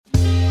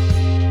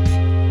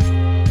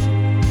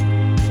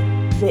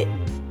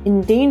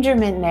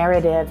endangerment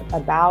narrative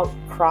about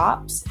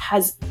crops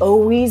has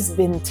always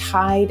been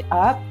tied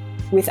up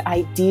with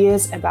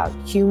ideas about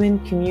human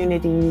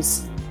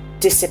communities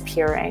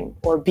disappearing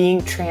or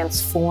being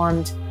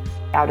transformed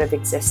out of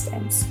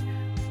existence.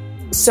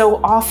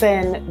 So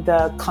often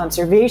the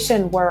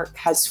conservation work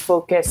has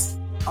focused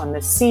on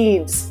the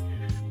seeds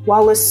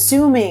while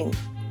assuming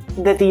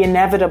that the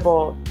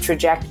inevitable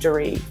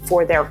trajectory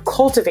for their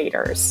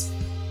cultivators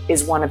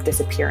is one of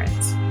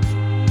disappearance.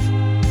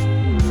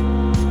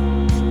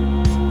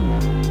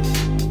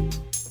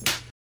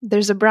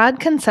 There's a broad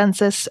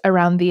consensus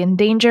around the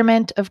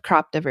endangerment of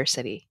crop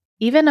diversity,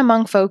 even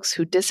among folks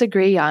who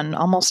disagree on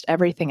almost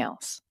everything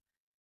else.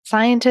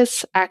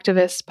 Scientists,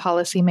 activists,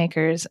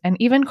 policymakers, and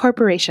even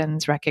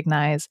corporations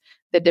recognize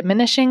the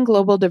diminishing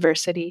global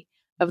diversity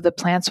of the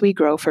plants we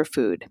grow for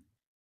food.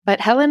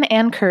 But Helen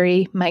Ann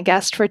Curry, my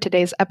guest for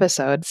today's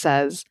episode,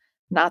 says,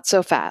 not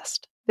so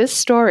fast. This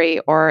story,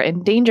 or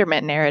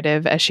endangerment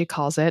narrative as she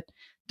calls it,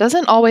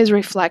 doesn't always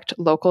reflect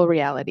local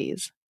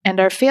realities. And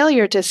our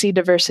failure to see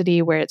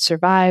diversity where it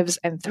survives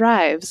and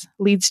thrives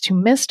leads to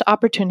missed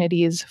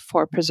opportunities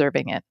for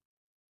preserving it.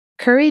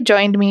 Curry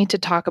joined me to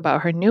talk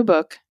about her new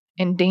book,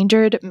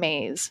 Endangered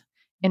Maize: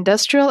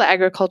 Industrial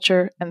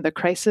Agriculture and the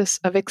Crisis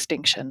of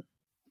Extinction.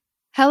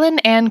 Helen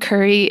Ann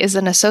Curry is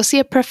an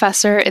associate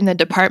professor in the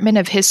Department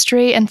of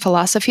History and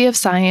Philosophy of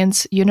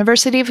Science,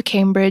 University of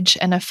Cambridge,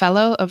 and a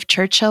fellow of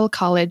Churchill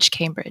College,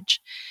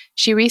 Cambridge.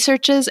 She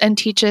researches and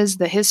teaches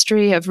the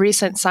history of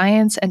recent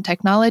science and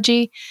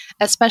technology,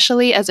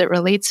 especially as it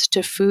relates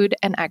to food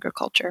and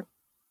agriculture.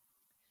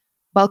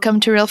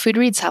 Welcome to Real Food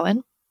Reads,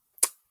 Helen.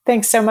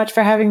 Thanks so much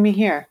for having me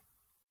here.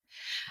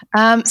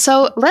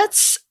 So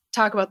let's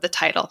talk about the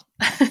title,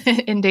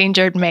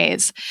 Endangered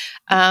Maize.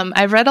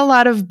 I've read a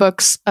lot of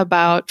books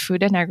about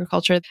food and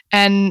agriculture,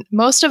 and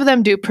most of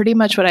them do pretty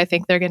much what I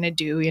think they're going to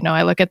do. You know,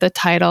 I look at the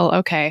title,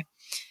 okay,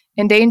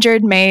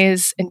 Endangered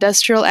Maize,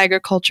 Industrial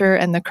Agriculture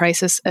and the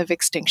Crisis of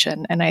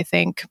Extinction. And I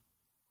think,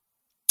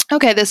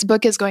 okay, this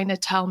book is going to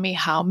tell me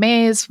how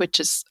maize, which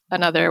is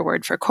another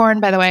word for corn,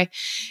 by the way,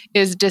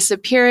 is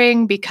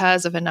disappearing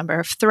because of a number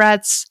of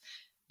threats,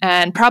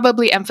 and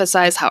probably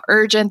emphasize how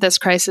urgent this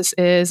crisis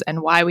is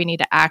and why we need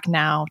to act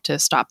now to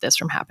stop this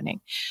from happening.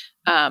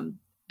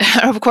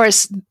 Of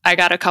course, I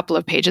got a couple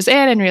of pages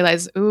in and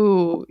realized,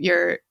 ooh,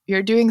 you're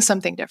doing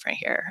something different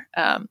here.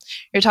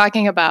 You're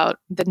talking about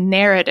the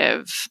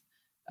narrative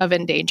of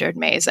endangered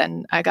maize.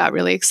 And I got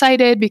really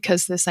excited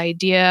because this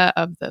idea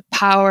of the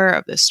power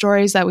of the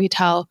stories that we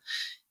tell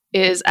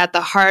is at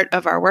the heart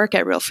of our work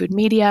at Real Food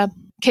Media.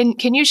 Can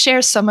you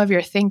share some of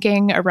your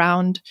thinking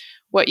around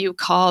what you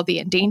call the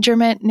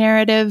endangerment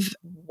narrative?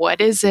 What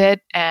is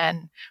it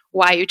and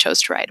why you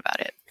chose to write about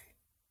it?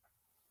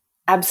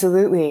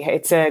 Absolutely.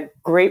 It's a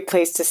great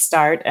place to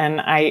start.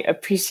 And I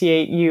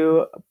appreciate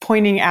you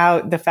pointing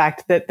out the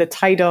fact that the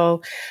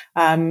title,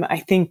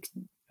 I think,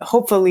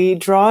 hopefully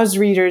draws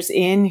readers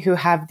in who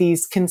have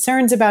these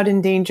concerns about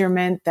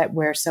endangerment that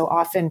we're so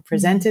often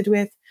presented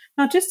with,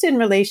 not just in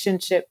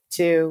relationship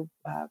to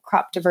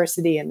crop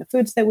diversity and the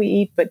foods that we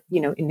eat, but,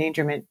 you know,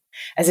 endangerment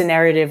as a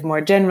narrative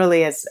more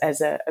generally, as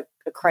a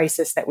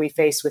crisis that we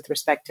face with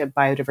respect to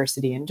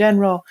biodiversity in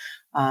general,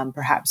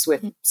 perhaps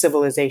with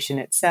civilization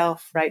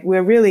itself, right?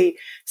 We're really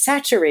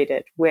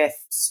saturated with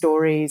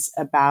stories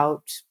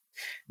about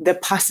the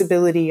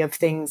possibility of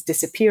things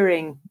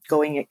disappearing,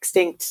 going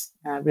extinct,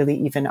 really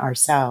even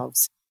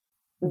ourselves.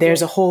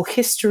 There's a whole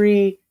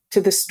history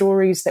to the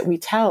stories that we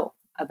tell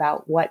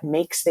about what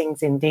makes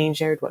things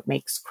endangered, what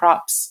makes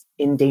crops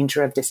in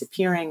danger of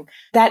disappearing.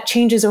 That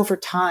changes over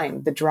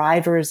time. The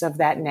drivers of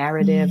that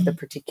narrative, the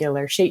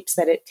particular shapes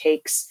that it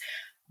takes,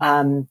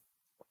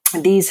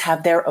 these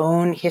have their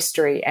own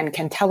history and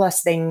can tell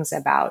us things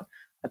about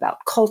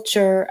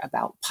culture,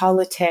 about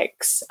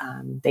politics.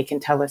 They can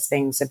tell us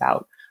things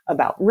about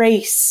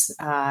race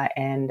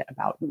and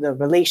about the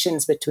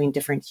relations between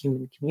different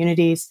human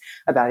communities,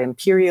 about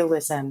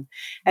imperialism.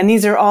 And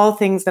these are all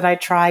things that I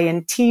try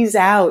and tease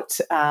out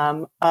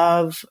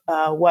of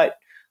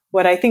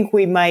what I think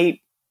we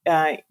might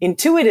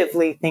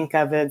intuitively think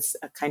of as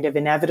a kind of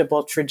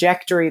inevitable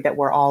trajectory that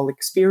we're all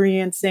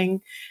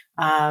experiencing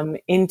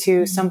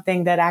into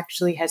something that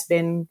actually has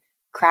been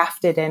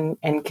crafted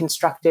and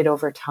constructed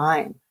over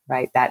time,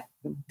 right? That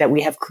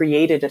we have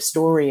created a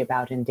story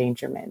about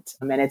endangerment.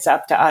 And it's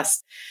up to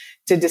us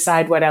to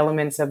decide what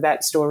elements of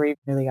that story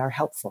really are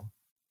helpful.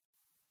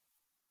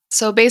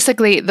 So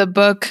basically, the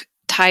book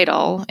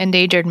title,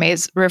 Endangered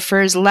Maize,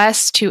 refers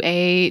less to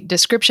a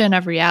description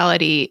of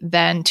reality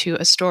than to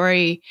a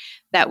story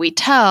that we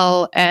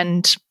tell.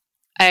 And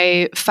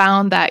I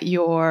found that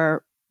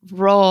your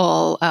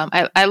role,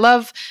 I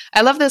love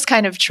this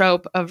kind of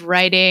trope of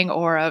writing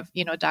or of,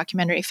 you know,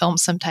 documentary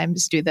films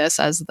sometimes do this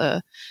as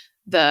the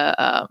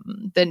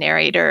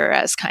narrator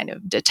as kind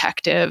of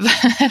detective.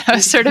 And I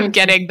was sort of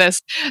getting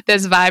this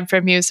vibe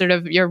from you, sort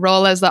of your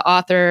role as the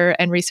author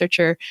and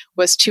researcher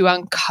was to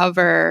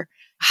uncover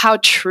how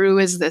true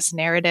is this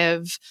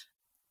narrative?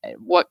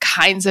 What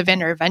kinds of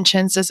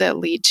interventions does it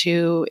lead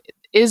to?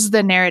 Is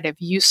the narrative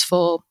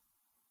useful?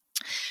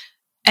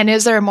 And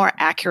is there a more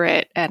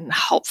accurate and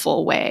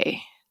helpful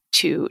way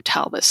to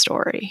tell the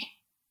story?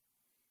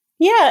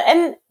 Yeah.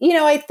 And,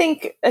 I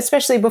think,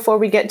 especially before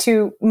we get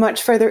too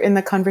much further in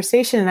the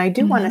conversation, I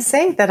do want to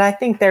say that I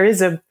think there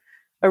is a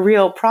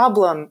real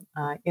problem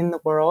in the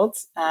world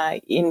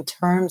in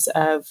terms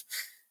of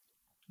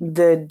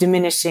the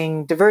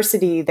diminishing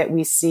diversity that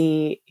we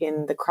see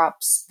in the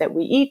crops that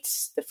we eat,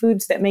 the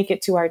foods that make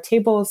it to our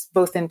tables,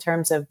 both in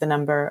terms of the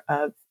number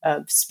of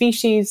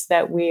species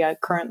that we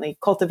currently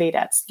cultivate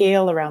at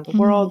scale around the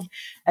world,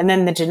 and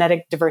then the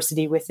genetic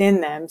diversity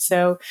within them.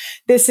 So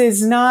this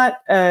is not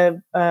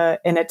an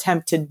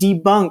attempt to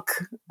debunk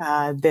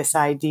this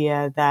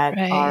idea that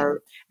our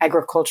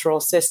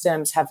agricultural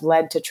systems have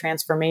led to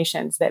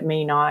transformations that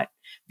may not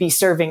be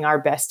serving our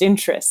best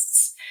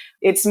interests.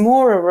 It's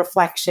more a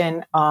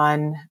reflection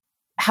on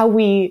how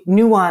we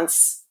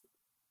nuance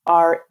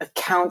our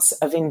accounts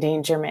of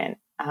endangerment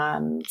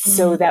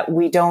so that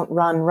we don't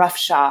run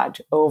roughshod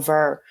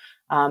over,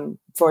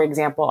 for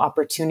example,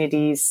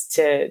 opportunities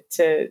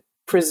to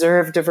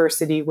preserve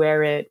diversity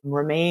where it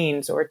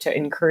remains or to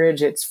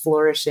encourage its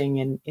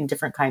flourishing in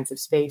different kinds of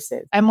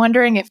spaces. I'm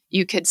wondering if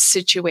you could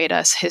situate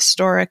us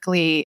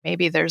historically.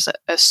 Maybe there's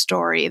a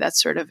story that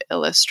sort of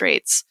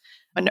illustrates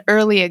an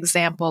early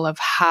example of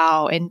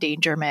how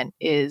endangerment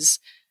is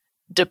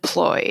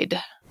deployed.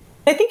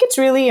 I think it's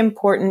really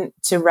important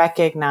to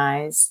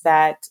recognize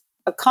that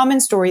a common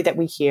story that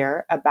we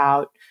hear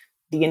about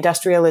the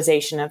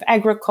industrialization of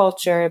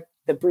agriculture,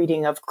 the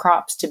breeding of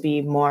crops to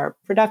be more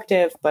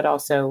productive, but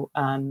also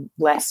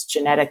less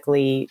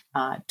genetically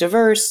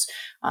diverse,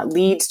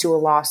 leads to a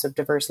loss of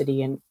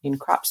diversity in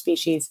crop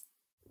species.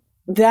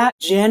 That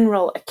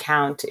general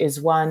account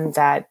is one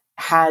that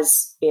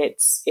has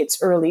its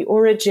early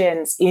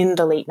origins in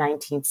the late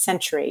 19th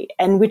century,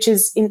 and which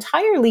is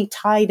entirely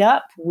tied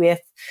up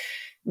with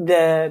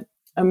the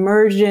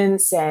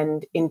emergence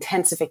and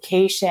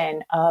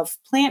intensification of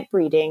plant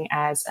breeding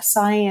as a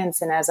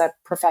science and as a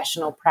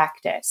professional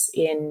practice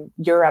in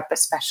Europe,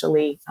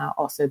 especially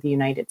also the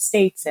United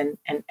States and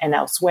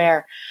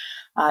elsewhere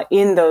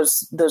in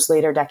those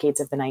later decades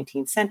of the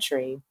 19th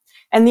century.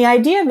 And the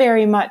idea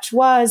very much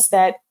was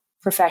that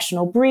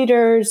professional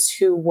breeders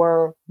who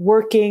were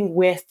working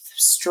with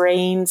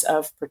strains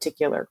of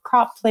particular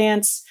crop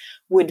plants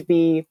would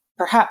be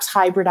perhaps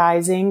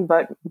hybridizing,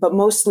 but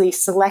mostly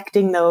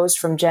selecting those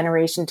from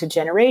generation to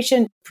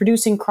generation,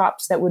 producing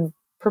crops that would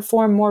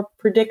perform more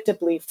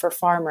predictably for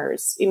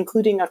farmers,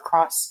 including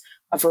across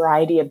a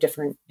variety of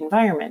different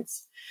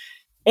environments.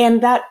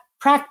 And that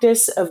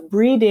practice of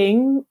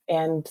breeding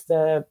and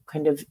the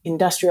kind of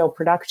industrial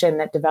production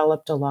that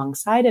developed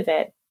alongside of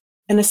it,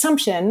 an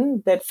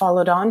assumption that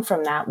followed on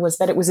from that was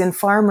that it was in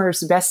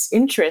farmers' best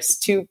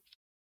interest to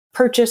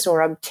purchase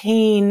or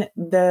obtain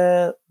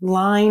the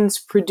lines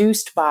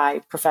produced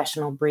by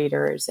professional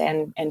breeders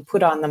and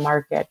put on the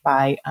market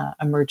by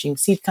emerging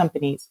seed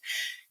companies,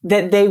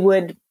 that they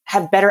would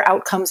have better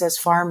outcomes as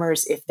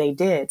farmers if they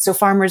did. So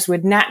farmers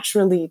would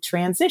naturally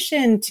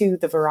transition to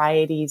the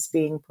varieties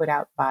being put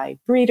out by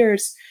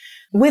breeders,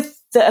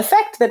 with the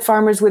effect that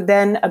farmers would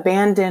then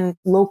abandon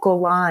local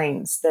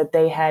lines that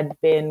they had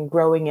been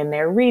growing in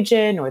their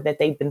region or that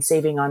they'd been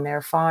saving on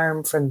their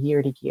farm from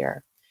year to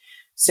year.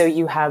 So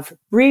you have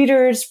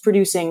breeders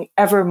producing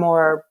ever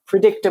more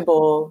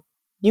predictable,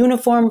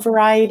 uniform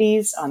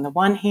varieties on the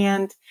one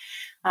hand,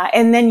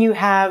 and then you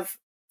have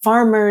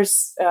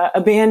farmers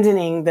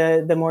abandoning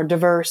the more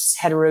diverse,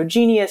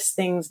 heterogeneous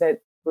things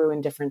that grew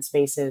in different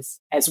spaces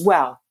as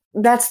well.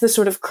 That's the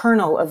sort of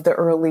kernel of the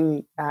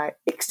early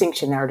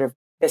extinction narrative.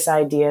 This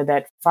idea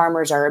that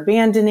farmers are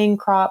abandoning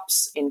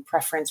crops in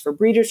preference for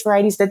breeders'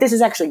 varieties, that this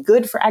is actually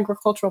good for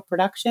agricultural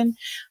production.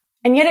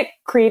 And yet it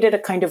created a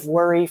kind of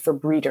worry for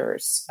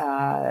breeders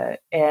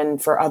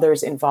and for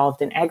others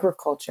involved in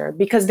agriculture,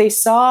 because they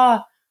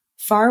saw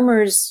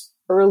farmers'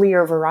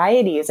 earlier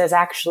varieties as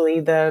actually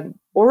the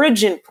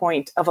origin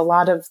point of a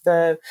lot of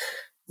the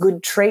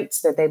good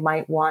traits that they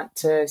might want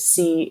to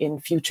see in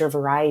future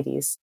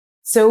varieties.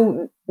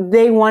 So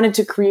they wanted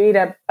to create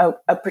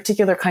a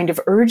particular kind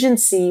of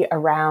urgency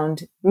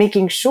around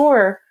making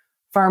sure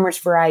farmers'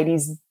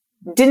 varieties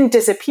didn't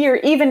disappear,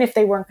 even if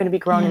they weren't going to be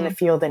grown in the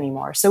field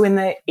anymore. So in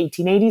the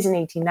 1880s and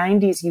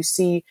 1890s, you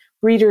see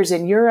breeders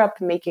in Europe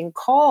making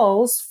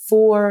calls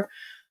for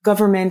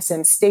governments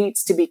and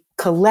states to be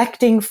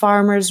collecting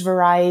farmers'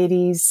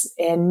 varieties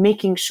and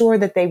making sure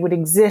that they would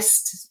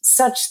exist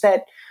such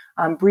that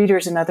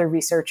breeders and other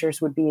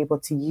researchers would be able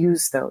to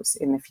use those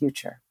in the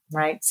future,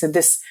 right? So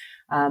this,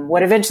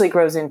 what eventually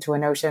grows into a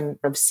notion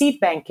of seed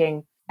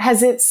banking,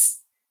 has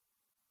its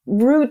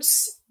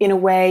roots in a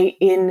way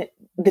in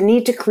the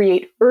need to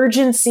create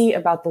urgency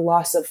about the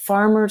loss of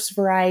farmers'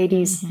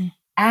 varieties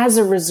as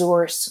a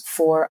resource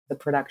for the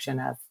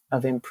production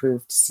of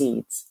improved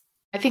seeds.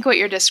 I think what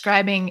you're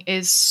describing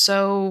is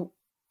so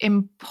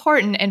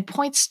important and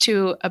points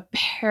to a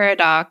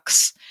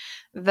paradox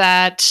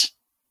that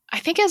I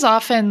think is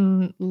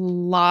often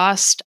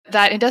lost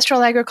that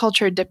industrial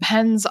agriculture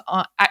depends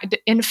on,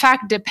 in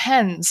fact,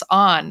 depends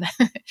on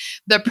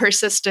the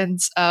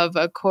persistence of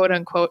a quote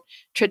unquote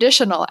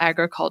traditional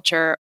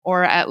agriculture,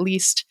 or at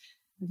least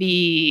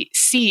the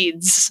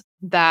seeds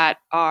that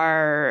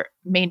are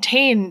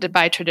maintained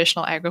by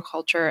traditional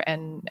agriculture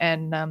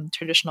and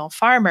traditional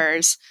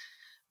farmers.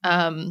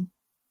 Um,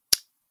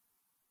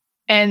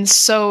 and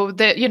so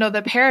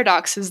the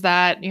paradox is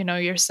that,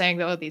 you're saying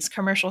that these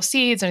commercial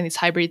seeds and these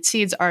hybrid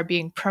seeds are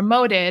being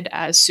promoted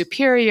as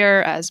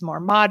superior, as more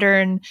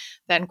modern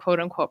than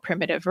quote unquote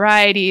primitive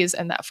varieties,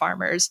 and that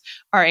farmers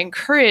are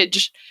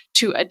encouraged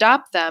to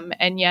adopt them.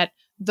 And yet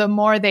the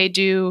more they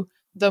do,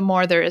 the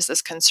more there is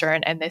this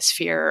concern and this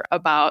fear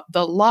about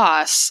the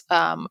loss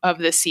of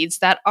the seeds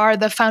that are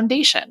the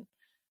foundation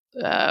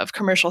of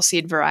commercial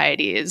seed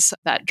varieties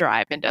that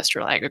drive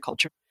industrial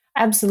agriculture.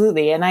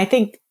 Absolutely. And I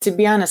think, to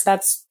be honest,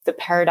 that's the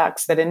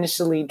paradox that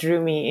initially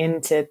drew me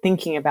into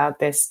thinking about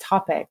this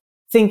topic,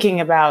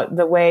 thinking about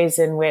the ways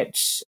in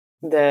which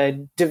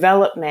the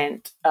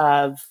development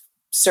of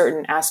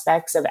certain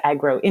aspects of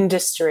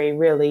agro-industry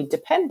really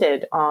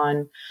depended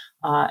on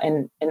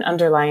an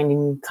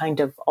underlying kind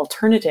of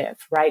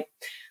alternative, right?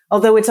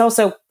 Although it's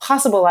also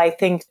possible, I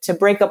think, to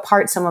break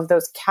apart some of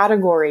those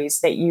categories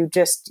that you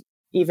just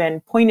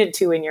even pointed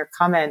to in your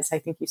comments. I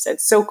think you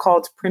said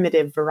so-called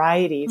primitive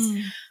varieties.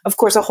 Of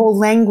course, a whole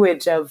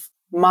language of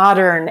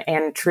modern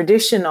and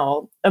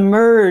traditional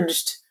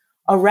emerged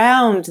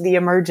around the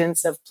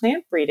emergence of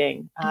plant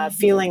breeding,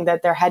 feeling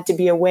that there had to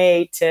be a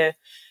way to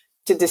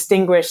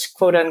distinguish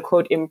quote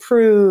unquote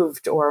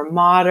improved or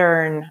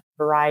modern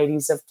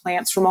varieties of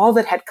plants from all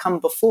that had come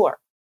before.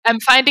 I'm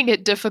finding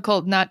it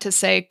difficult not to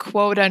say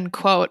quote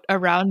unquote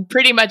around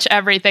pretty much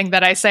everything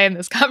that I say in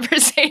this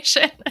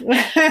conversation.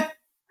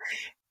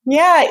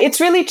 Yeah,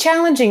 it's really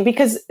challenging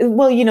because,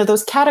 well,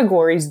 those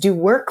categories do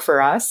work for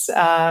us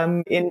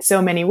in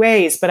so many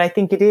ways, but I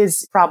think it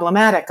is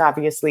problematic,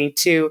 obviously,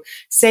 to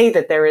say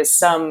that there is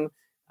some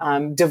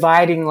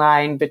dividing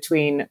line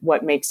between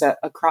what makes a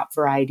crop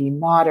variety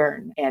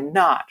modern and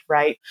not,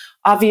 right?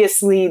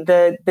 Obviously,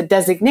 the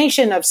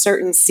designation of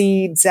certain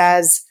seeds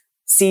as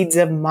seeds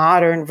of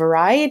modern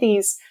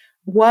varieties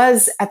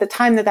was, at the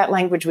time that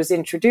language was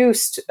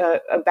introduced,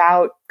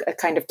 about a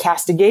kind of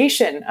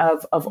castigation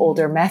of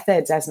older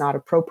methods as not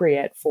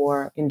appropriate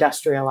for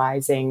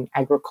industrializing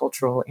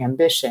agricultural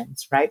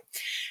ambitions, right?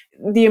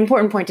 The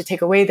important point to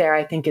take away there,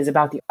 I think, is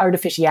about the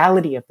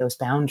artificiality of those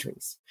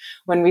boundaries.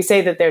 When we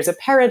say that there's a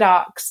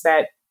paradox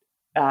that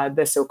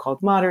the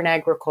so-called modern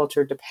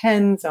agriculture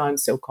depends on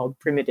so-called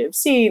primitive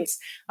seeds,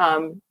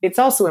 it's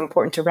also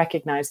important to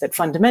recognize that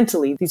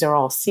fundamentally these are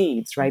all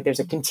seeds, right? There's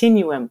a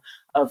continuum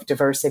of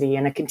diversity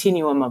and a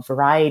continuum of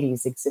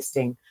varieties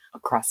existing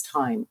across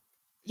time.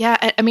 Yeah,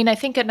 I mean, I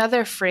think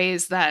another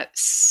phrase that,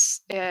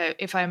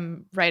 if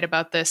I'm right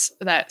about this,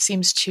 that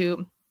seems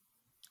to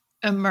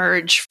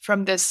emerge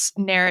from this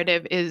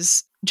narrative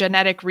is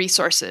genetic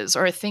resources,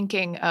 or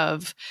thinking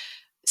of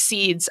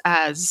seeds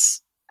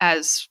as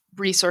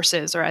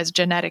resources or as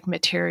genetic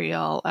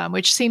material,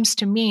 which seems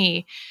to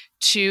me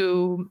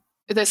to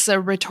this a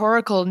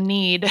rhetorical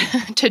need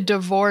to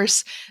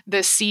divorce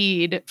the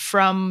seed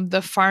from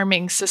the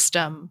farming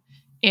system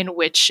in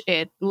which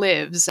it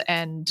lives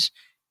and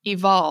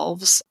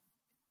evolves,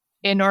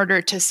 in order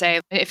to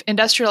say, if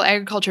industrial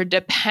agriculture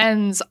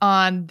depends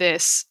on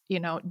this,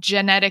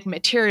 genetic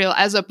material,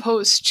 as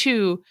opposed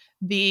to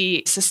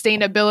the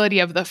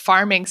sustainability of the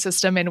farming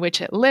system in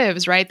which it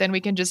lives, right? Then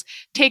we can just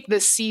take the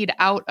seed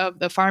out of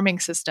the farming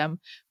system,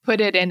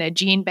 put it in a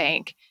gene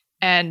bank,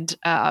 and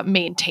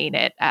maintain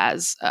it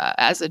as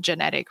a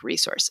genetic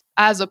resource,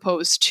 as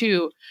opposed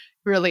to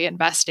really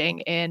investing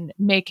in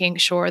making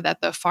sure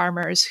that the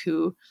farmers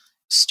who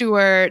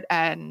steward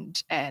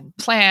and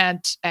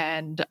plant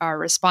and are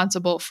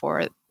responsible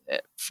for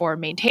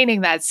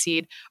maintaining that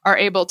seed are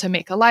able to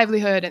make a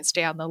livelihood and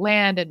stay on the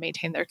land and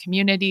maintain their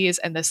communities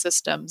and the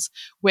systems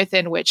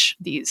within which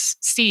these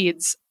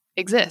seeds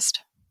exist.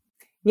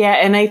 Yeah,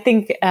 and I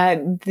think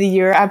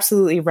you're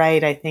absolutely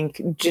right. I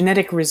think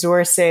genetic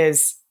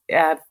resources,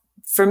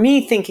 for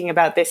me, thinking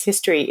about this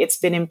history, it's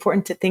been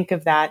important to think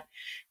of that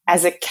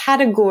as a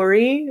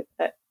category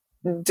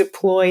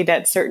deployed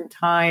at certain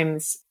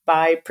times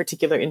by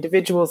particular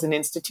individuals and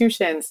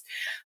institutions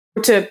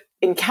to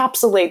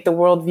encapsulate the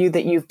worldview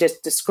that you've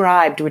just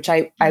described, which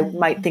I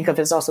might think of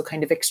as also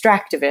kind of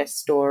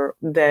extractivist, or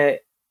the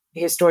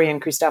historian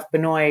Christophe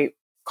Benoit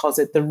calls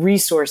it the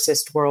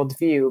resourcist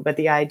worldview. But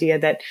the idea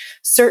that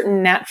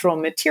certain natural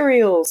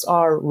materials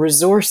are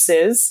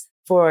resources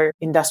for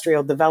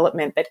industrial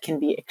development that can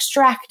be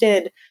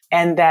extracted,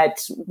 and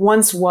that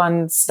once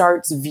one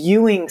starts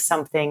viewing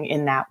something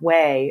in that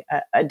way,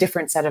 a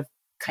different set of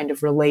kind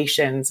of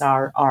relations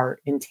are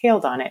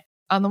entailed on it.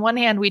 On the one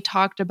hand, we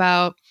talked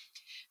about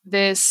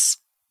this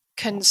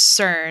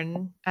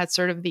concern at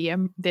sort of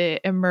the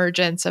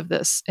emergence of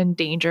this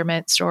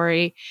endangerment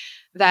story,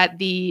 that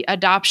the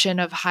adoption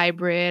of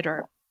hybrid,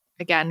 or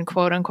again,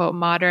 quote unquote,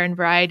 modern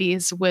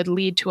varieties would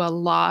lead to a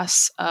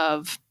loss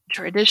of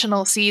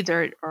traditional seeds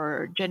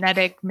or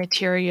genetic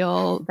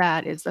material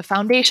that is the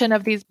foundation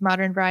of these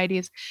modern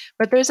varieties.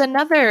 But there's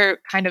another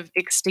kind of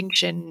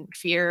extinction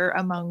fear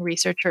among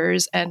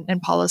researchers and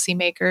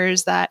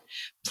policymakers that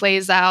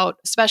plays out,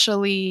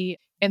 especially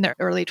in the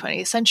early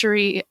 20th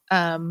century,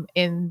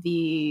 in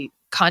the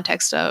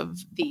context of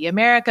the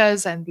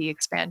Americas and the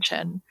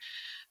expansion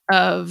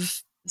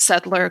of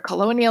settler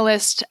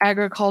colonialist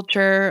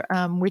agriculture,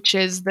 which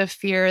is the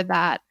fear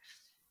that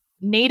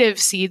native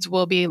seeds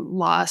will be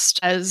lost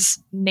as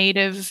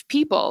native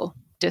people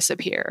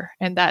disappear,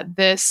 and that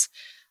this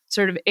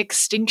sort of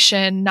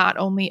extinction, not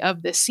only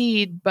of the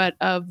seed, but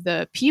of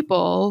the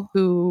people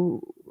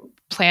who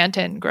plant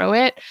and grow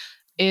it,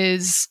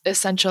 is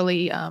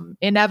essentially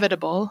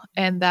inevitable,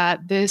 and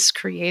that this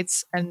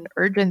creates an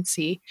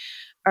urgency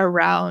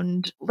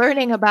around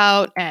learning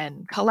about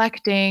and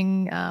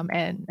collecting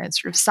and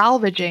sort of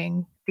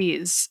salvaging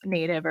these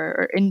native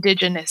or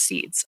indigenous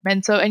seeds.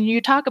 And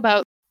you talk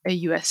about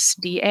a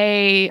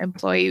USDA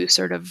employee who's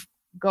sort of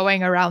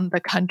going around the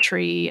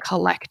country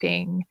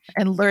collecting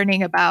and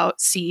learning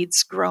about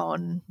seeds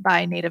grown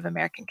by Native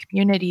American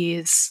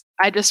communities.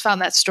 I just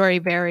found that story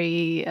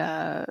very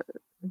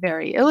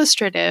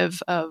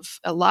illustrative of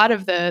a lot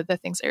of the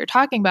things that you're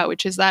talking about,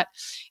 which is that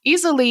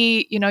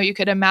easily, you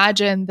could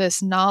imagine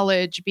this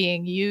knowledge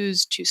being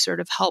used to sort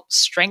of help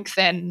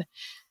strengthen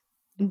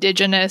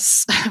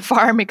indigenous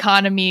farm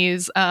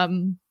economies.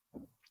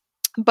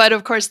 But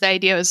of course, the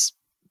idea is,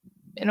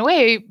 in a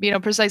way,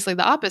 precisely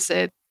the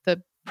opposite.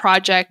 The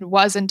project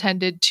was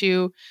intended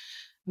to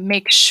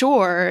make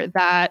sure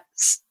that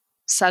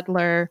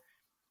settler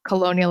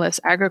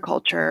colonialist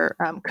agriculture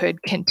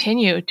could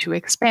continue to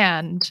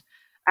expand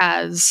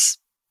as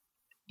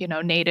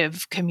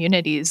native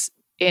communities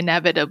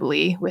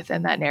inevitably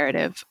within that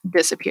narrative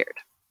disappeared.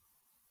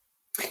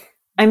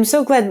 I'm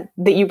so glad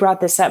that you brought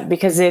this up,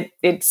 because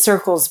it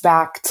circles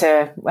back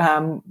to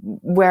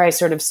where I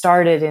sort of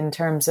started in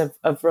terms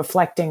of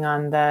reflecting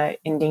on the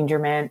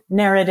endangerment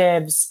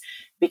narratives,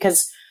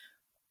 because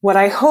what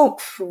I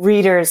hope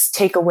readers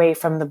take away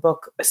from the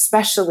book,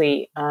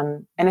 especially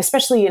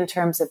in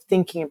terms of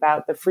thinking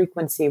about the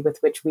frequency with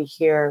which we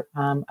hear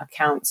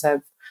accounts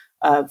of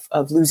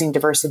losing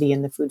diversity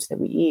in the foods that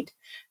we eat.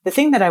 The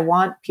thing that I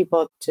want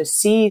people to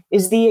see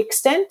is the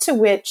extent to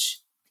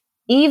which,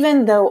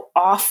 even though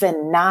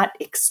often not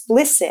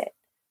explicit,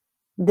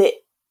 the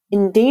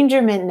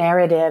endangerment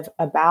narrative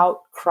about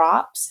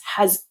crops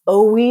has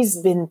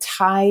always been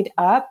tied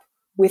up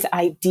with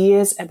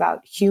ideas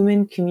about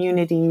human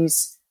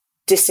communities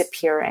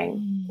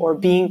disappearing or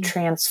being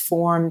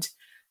transformed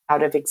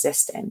out of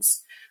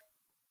existence.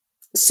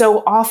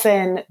 So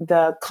often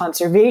the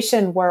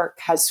conservation work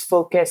has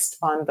focused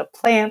on the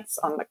plants,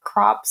 on the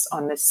crops,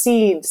 on the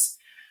seeds,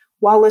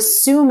 while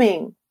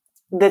assuming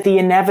that the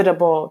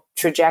inevitable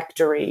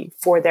trajectory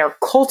for their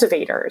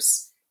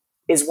cultivators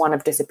is one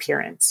of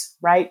disappearance,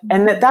 right?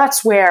 And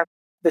that's where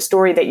the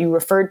story that you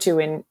referred to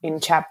in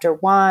chapter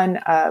 1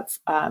 of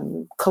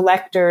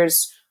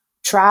collectors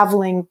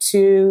traveling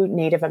to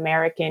Native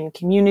American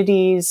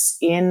communities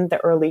in the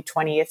early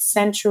 20th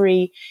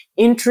century,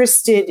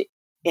 interested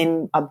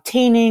in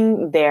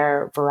obtaining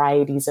their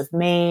varieties of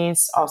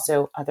maize,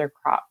 also other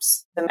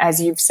crops. And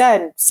as you've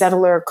said,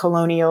 settler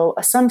colonial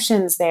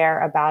assumptions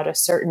there about a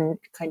certain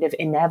kind of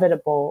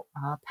inevitable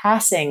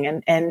passing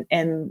and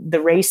the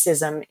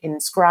racism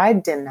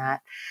inscribed in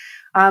that,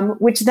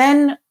 which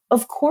then,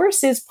 of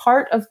course, is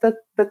part of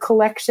the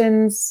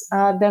collections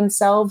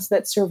themselves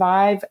that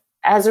survive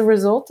as a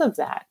result of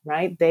that,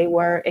 right? They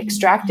were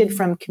extracted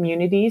from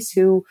communities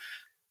who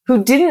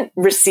didn't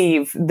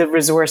receive the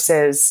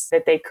resources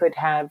that they could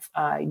have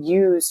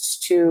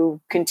used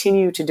to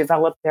continue to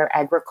develop their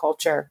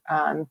agriculture,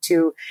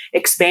 to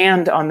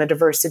expand on the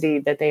diversity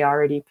that they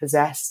already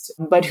possessed,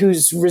 but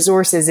whose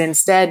resources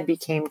instead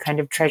became kind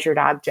of treasured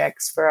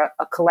objects for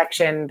a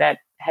collection that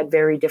had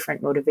very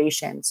different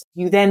motivations.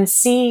 You then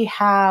see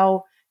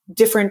how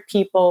different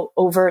people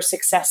over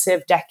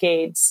successive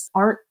decades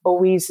aren't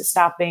always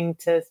stopping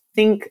to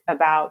think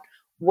about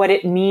what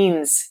it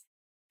means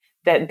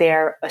that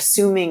they're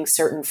assuming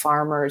certain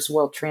farmers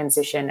will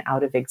transition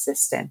out of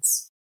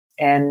existence,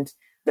 and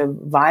the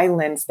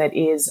violence that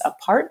is a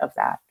part of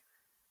that.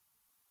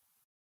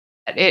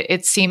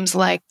 It seems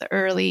like the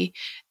early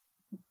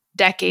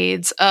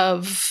decades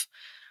of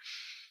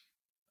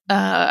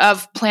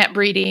plant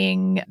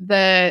breeding,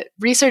 the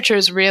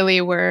researchers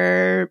really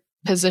were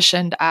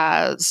positioned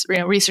as,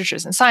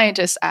 researchers and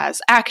scientists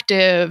as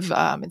active,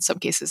 in some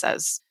cases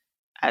as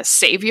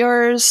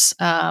saviors,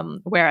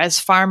 whereas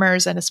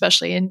farmers, and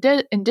especially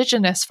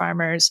indigenous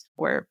farmers,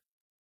 were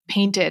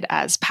painted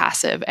as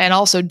passive and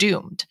also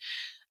doomed.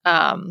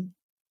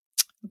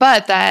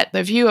 But that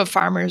the view of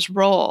farmers'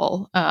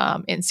 role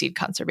in seed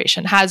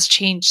conservation has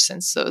changed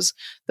since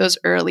those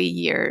early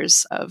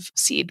years of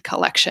seed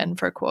collection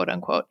for quote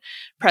unquote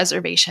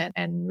preservation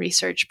and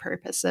research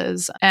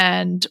purposes.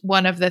 And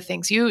one of the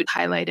things you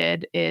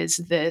highlighted is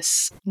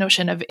this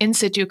notion of in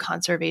situ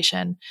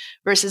conservation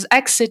versus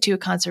ex situ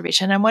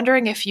conservation. I'm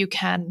wondering if you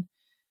can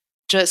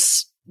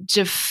just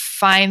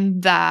define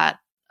that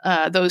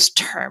those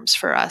terms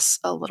for us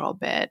a little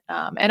bit.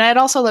 And I'd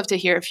also love to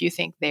hear if you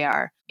think they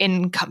are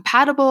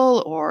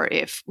incompatible or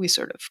if we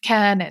sort of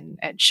can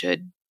and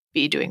should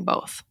be doing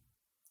both.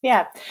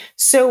 Yeah.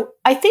 So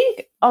I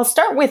think I'll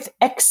start with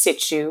ex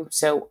situ,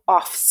 so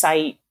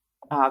off-site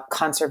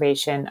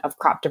conservation of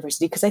crop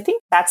diversity, because I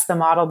think that's the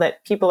model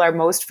that people are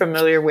most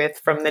familiar with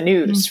from the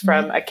news,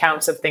 from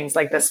accounts of things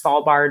like the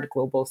Svalbard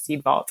Global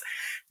Seed Vault.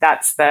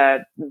 That's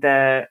the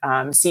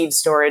seed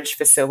storage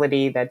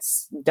facility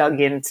that's dug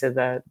into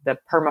the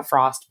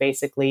permafrost,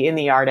 basically in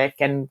the Arctic,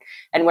 and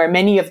where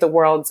many of the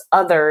world's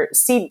other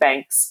seed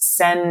banks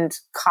send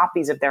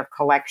copies of their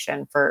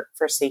collection for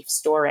safe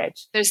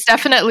storage. There's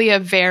definitely a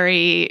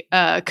very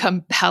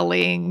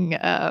compelling,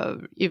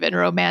 even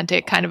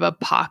romantic, kind of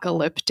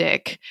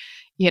apocalyptic,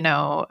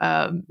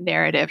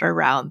 narrative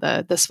around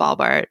the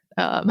Svalbard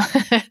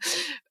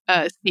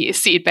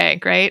seed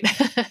bank, right?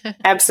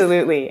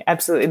 Absolutely.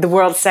 The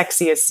world's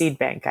sexiest seed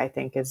bank, I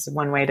think, is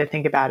one way to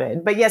think about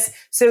it. But yes,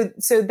 so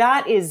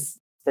that is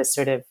the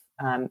sort of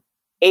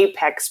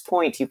apex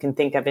point you can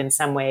think of in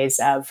some ways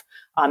of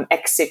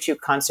ex situ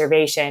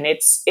conservation.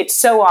 It's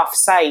so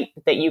off-site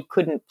that you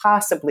couldn't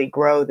possibly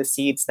grow the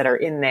seeds that are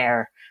in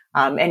there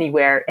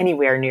anywhere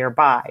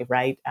nearby,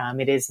 right?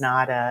 It is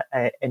not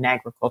an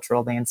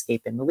agricultural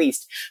landscape in the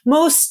least.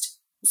 Most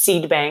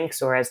seed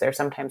banks, or as they're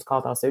sometimes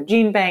called also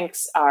gene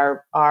banks,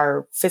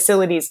 are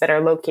facilities that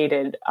are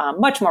located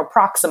much more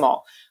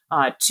proximal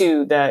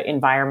to the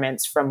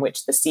environments from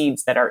which the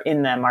seeds that are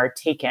in them are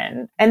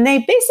taken. And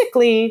they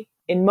basically,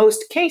 in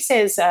most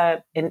cases,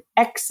 an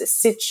ex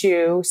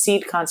situ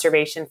seed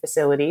conservation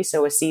facility,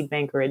 so a seed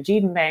bank or a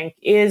gene bank,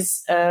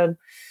 is a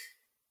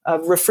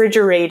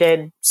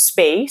refrigerated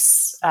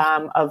space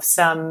of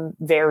some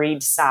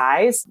varied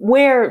size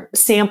where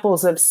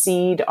samples of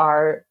seed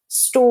are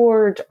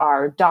stored,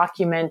 are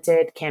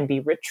documented, can be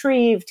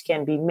retrieved,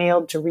 can be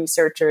mailed to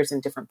researchers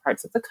in different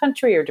parts of the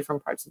country or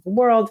different parts of the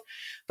world.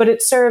 But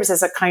it serves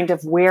as a kind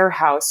of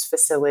warehouse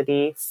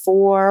facility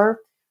for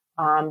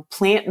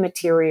plant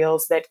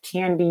materials that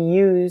can be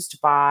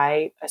used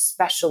by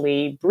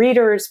especially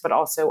breeders, but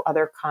also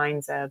other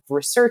kinds of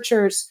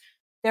researchers.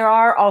 There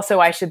are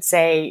also, I should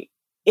say,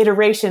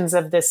 iterations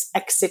of this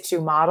ex situ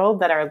model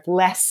that are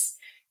less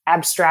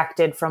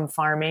abstracted from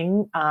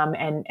farming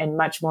and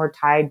much more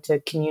tied to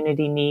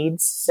community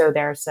needs. So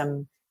there are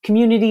some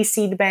community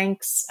seed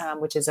banks,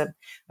 which is a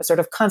sort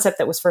of concept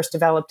that was first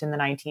developed in the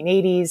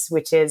 1980s,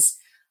 which is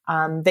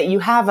that you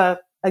have a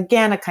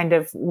kind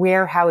of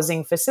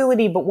warehousing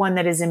facility, but one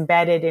that is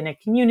embedded in a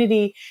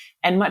community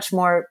and much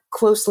more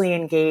closely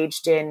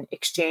engaged in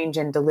exchange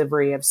and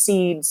delivery of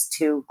seeds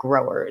to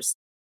growers.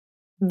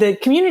 The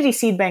community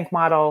seed bank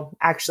model,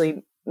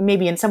 actually,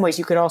 maybe in some ways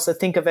you could also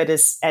think of it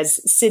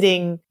as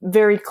sitting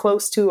very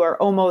close to or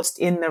almost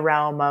in the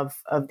realm of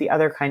the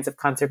other kinds of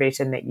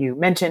conservation that you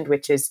mentioned,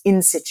 which is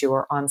in situ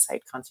or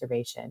on-site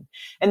conservation.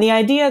 And the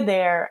idea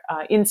there,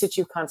 in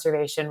situ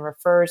conservation,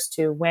 refers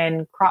to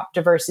when crop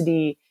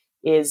diversity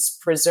is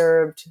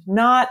preserved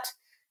not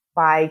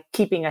by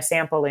keeping a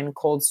sample in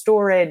cold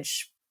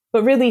storage,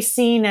 but really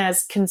seen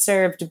as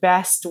conserved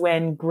best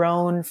when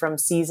grown from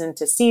season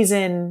to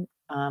season,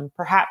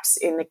 perhaps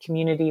in the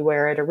community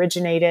where it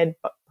originated,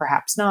 but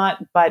perhaps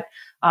not, but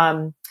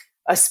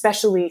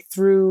especially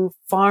through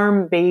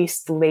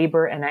farm-based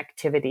labor and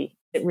activity.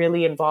 It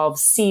really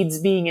involves seeds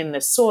being in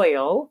the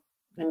soil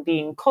and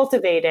being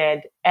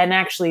cultivated, and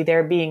actually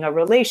there being a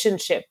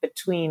relationship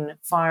between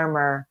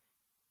farmer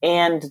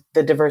and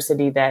the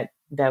diversity that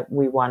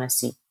we want to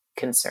see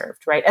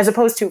conserved, right? As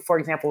opposed to, for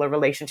example, a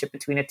relationship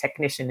between a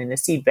technician and a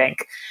seed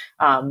bank,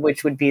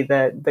 which would be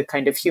the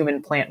kind of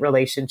human-plant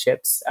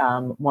relationships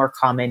more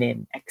common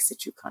in ex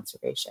situ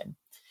conservation.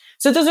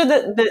 So those are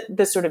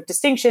the sort of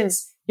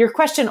distinctions. Your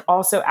question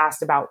also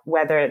asked about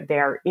whether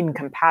they're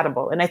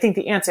incompatible. And I think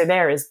the answer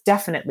there is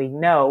definitely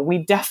no. We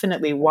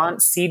definitely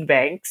want seed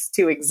banks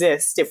to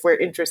exist if we're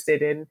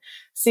interested in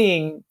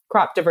seeing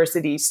crop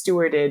diversity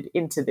stewarded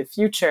into the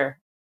future.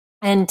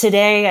 And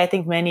today, I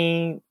think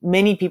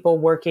many people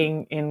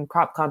working in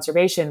crop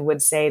conservation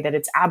would say that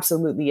it's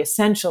absolutely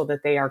essential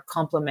that they are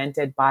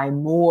complemented by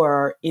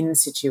more in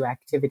situ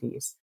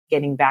activities.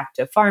 Getting back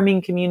to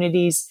farming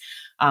communities,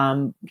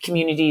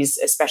 communities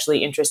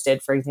especially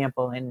interested, for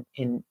example,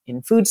 in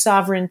food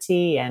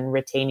sovereignty and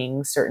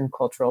retaining certain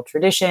cultural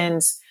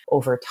traditions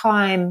over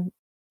time.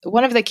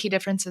 One of the key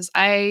differences,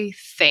 I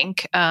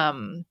think,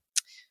 tell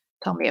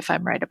me if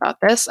I'm right about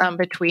this,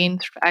 between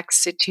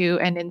ex situ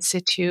and in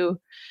situ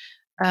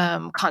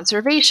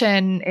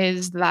conservation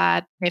is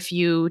that if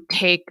you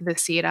take the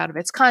seed out of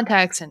its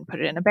context and put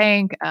it in a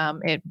bank,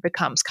 it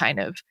becomes kind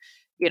of,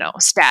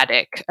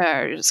 static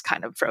or just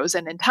kind of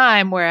frozen in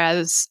time.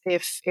 Whereas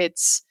if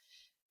it's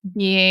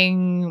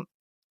being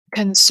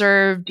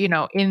conserved,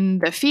 in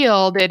the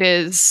field, it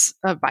is,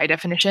 by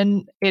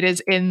definition, it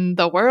is in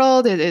the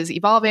world, it is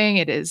evolving,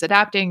 it is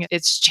adapting,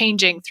 it's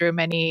changing through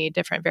many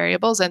different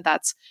variables. And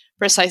that's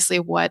precisely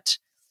what,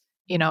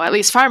 at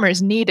least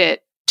farmers need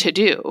it to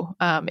do,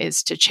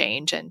 is to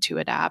change and to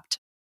adapt.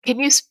 Can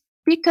you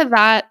speak to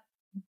that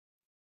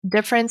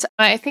difference.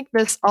 I think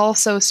this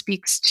also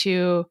speaks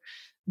to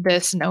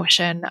this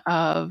notion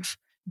of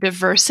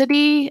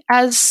diversity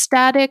as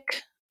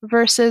static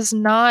versus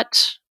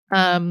not.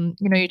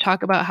 You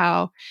talk about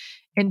how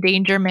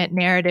endangerment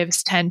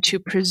narratives tend to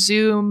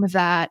presume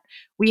that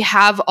we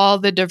have all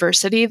the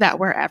diversity that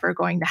we're ever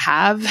going to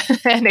have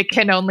and it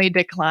can only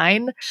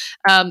decline,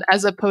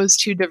 as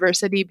opposed to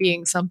diversity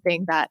being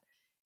something that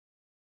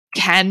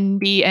can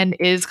be and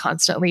is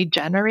constantly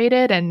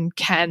generated and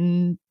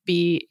can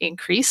be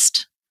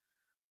increased.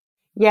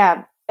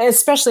 Yeah,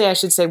 especially I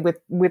should say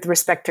with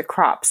respect to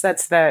crops.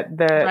 That's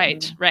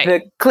Right.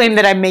 the claim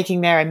that I'm making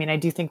there. I mean, I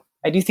do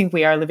think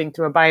we are living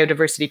through a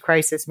biodiversity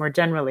crisis more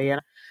generally,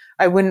 and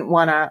I wouldn't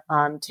want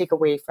to take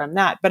away from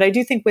that. But I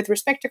do think with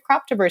respect to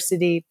crop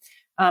diversity,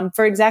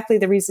 for exactly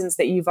the reasons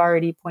that you've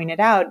already pointed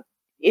out,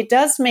 it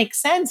does make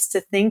sense to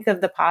think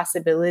of the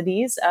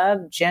possibilities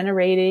of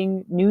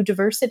generating new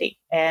diversity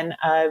and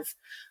of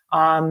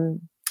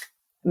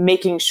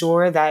making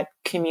sure that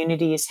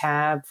communities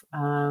have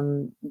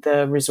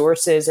the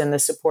resources and the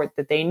support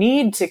that they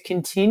need to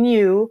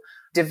continue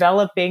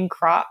developing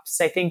crops.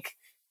 I think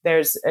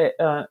there's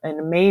an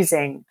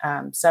amazing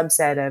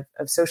subset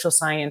of social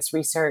science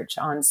research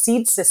on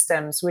seed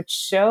systems, which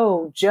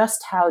show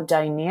just how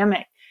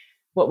dynamic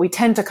what we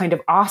tend to kind of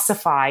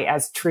ossify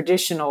as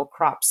traditional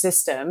crop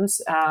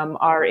systems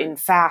are in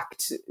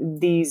fact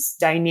these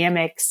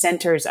dynamic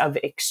centers of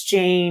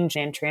exchange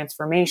and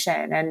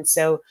transformation. And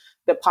so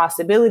the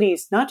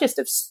possibilities, not just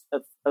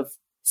of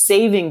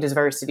saving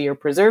diversity or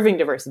preserving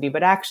diversity,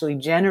 but actually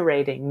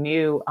generating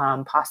new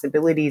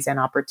possibilities and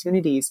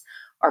opportunities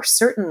are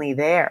certainly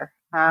there.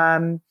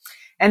 And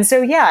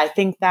so, yeah, I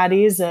think that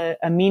is a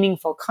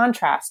meaningful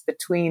contrast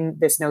between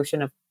this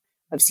notion of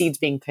seeds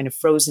being kind of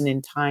frozen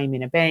in time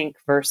in a bank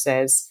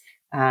versus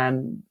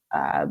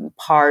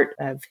part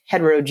of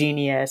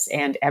heterogeneous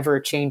and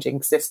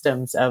ever-changing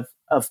systems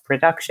of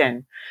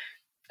production.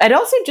 I'd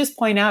also just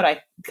point out,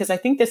 because I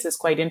think this is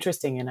quite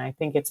interesting and I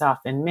think it's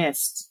often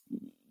missed,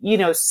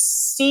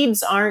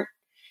 seeds aren't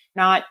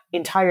not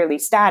entirely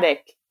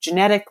static,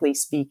 genetically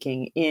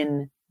speaking,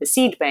 in the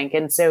seed bank.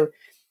 And so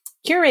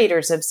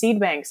curators of seed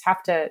banks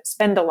have to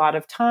spend a lot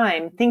of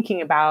time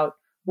thinking about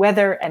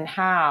whether and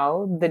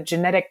how the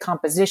genetic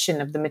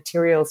composition of the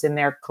materials in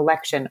their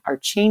collection are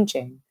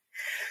changing.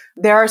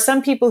 There are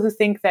some people who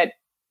think that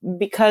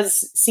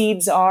because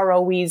seeds are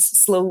always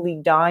slowly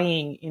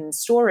dying in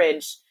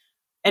storage,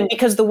 and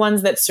because the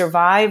ones that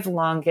survive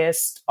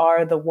longest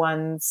are the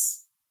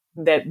ones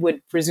that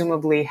would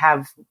presumably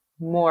have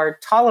more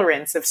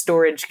tolerance of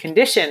storage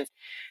conditions,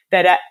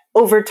 that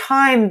over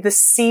time, the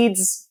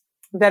seeds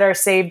that are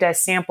saved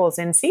as samples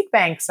in seed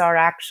banks are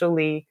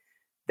actually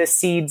the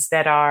seeds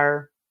that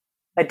are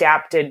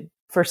adapted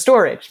for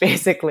storage,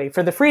 basically,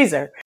 for the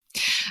freezer.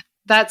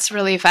 That's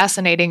really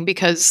fascinating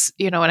because,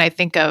 when I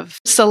think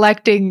of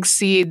selecting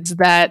seeds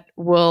that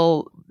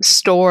will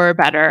store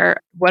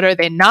better, what are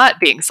they not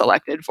being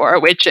selected for?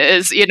 Which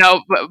is,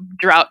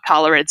 drought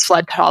tolerance,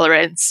 flood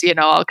tolerance,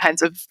 all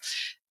kinds of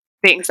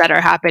things that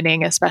are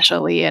happening,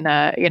 especially in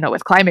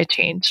with climate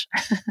change.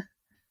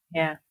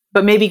 Yeah.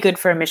 But maybe good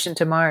for a mission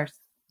to Mars.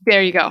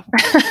 There you go.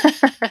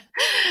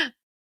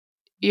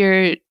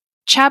 Your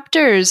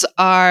chapters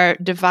are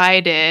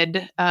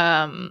divided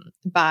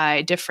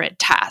by different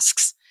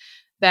tasks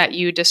that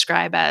you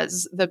describe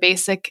as the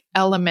basic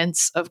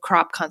elements of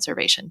crop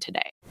conservation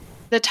today.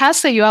 The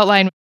tasks that you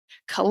outline: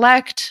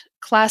 collect,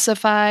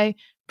 classify,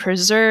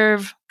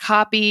 preserve,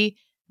 copy,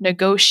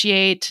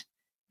 negotiate,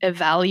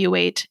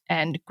 evaluate,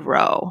 and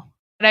grow.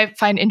 What I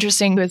find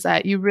interesting is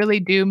that you really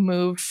do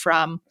move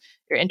from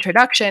your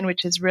introduction,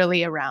 which is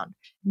really around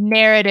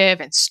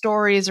narrative and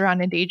stories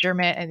around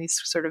endangerment and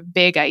these sort of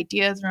big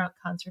ideas around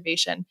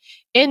conservation,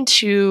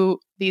 into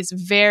these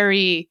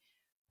very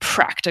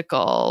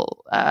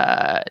practical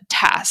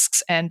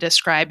tasks and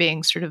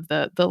describing sort of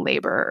the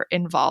labor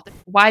involved.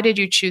 Why did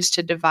you choose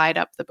to divide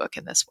up the book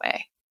in this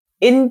way?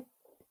 In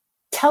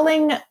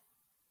telling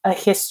a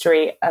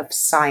history of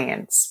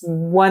science,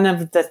 one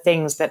of the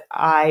things that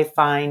I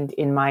find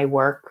in my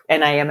work,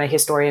 and I am a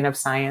historian of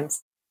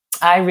science,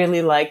 I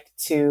really like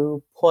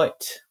to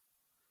put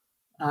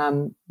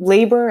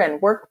labor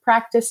and work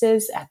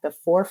practices at the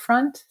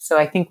forefront. So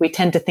I think we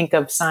tend to think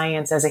of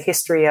science as a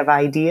history of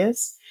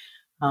ideas.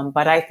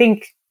 But I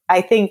think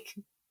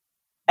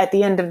at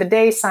the end of the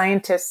day,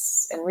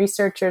 scientists and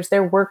researchers,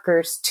 they're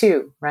workers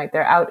too, right?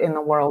 They're out in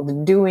the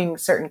world doing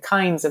certain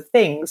kinds of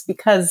things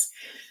because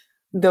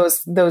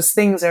those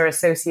things are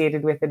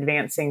associated with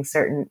advancing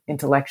certain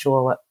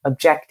intellectual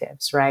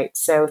objectives, right?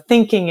 So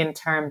thinking in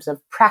terms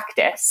of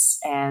practice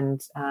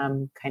and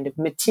kind of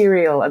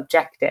material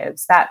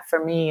objectives, that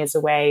for me is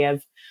a way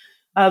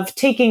of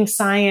taking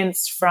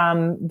science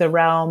from the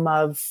realm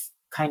of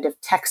kind of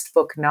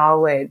textbook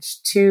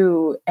knowledge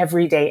to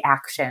everyday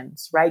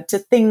actions, right? To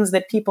things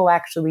that people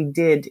actually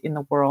did in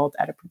the world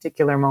at a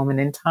particular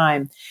moment in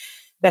time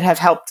that have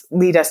helped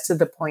lead us to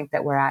the point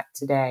that we're at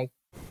today.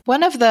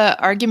 One of the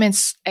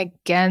arguments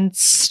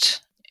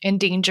against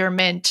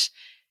endangerment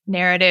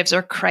narratives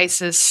or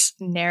crisis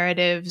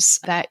narratives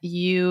that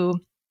you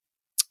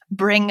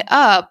bring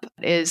up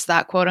is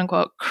that quote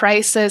unquote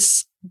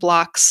crisis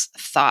blocks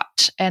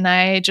thought. And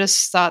I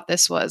just thought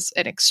this was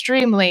an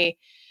extremely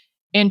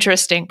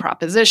interesting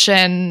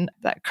proposition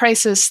that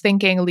crisis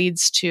thinking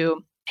leads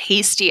to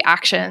hasty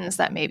actions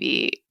that may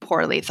be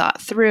poorly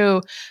thought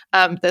through.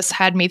 This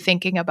had me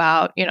thinking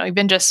about,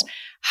 even just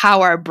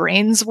how our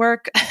brains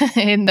work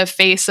in the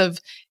face of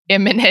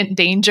imminent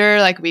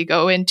danger. Like we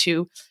go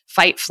into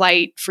fight,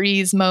 flight,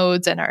 freeze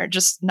modes and are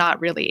just not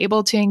really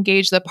able to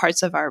engage the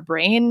parts of our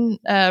brain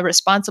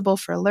responsible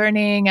for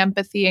learning,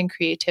 empathy, and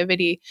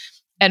creativity.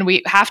 And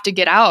we have to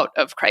get out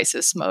of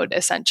crisis mode,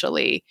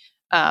 essentially,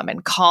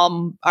 and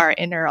calm our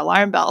inner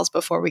alarm bells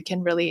before we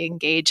can really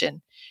engage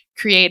in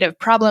creative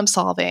problem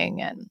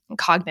solving and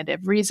cognitive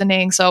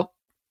reasoning. So,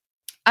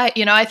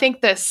 I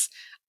think this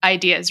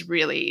idea is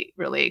really,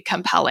 really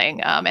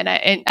compelling. And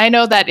I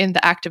know that in the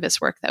activist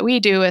work that we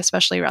do,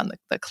 especially around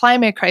the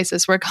climate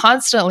crisis, we're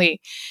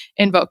constantly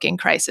invoking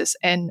crisis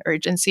and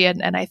urgency,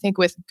 and I think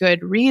with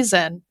good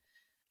reason.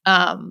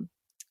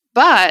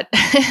 But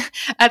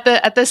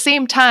at the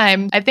same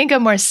time, I think a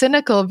more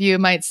cynical view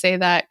might say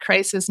that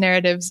crisis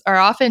narratives are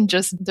often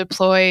just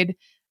deployed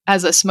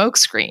as a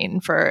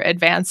smokescreen for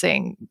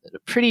advancing a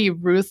pretty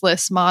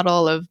ruthless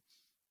model of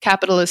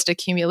capitalist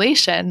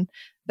accumulation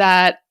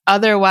that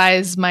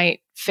otherwise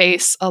might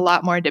face a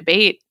lot more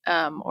debate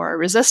or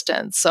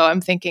resistance. So I'm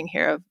thinking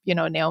here of,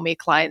 Naomi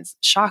Klein's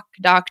shock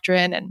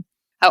doctrine and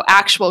how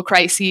actual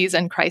crises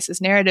and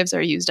crisis narratives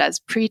are used as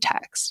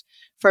pretext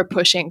for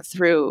pushing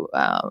through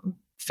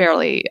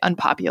fairly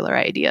unpopular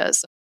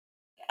ideas.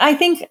 I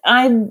think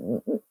I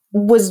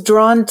was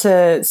drawn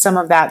to some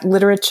of that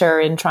literature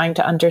in trying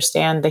to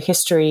understand the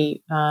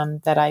history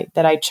that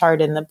I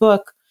chart in the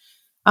book,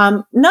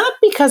 not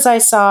because I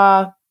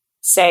saw,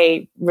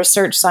 say,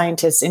 research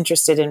scientists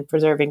interested in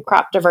preserving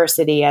crop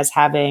diversity as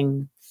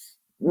having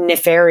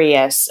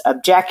nefarious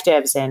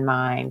objectives in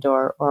mind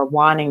or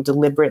wanting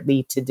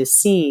deliberately to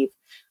deceive.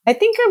 I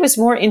think I was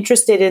more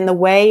interested in the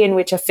way in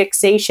which a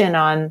fixation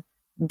on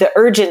the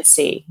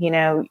urgency,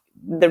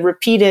 the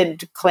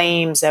repeated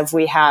claims of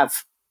we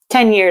have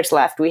 10 years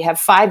left, we have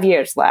 5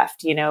 years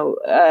left,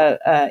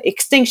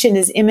 extinction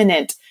is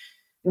imminent,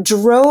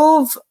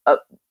 drove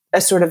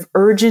a sort of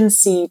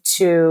urgency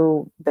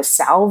to the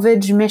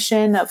salvage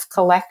mission of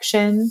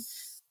collection,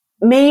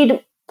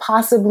 made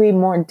possibly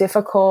more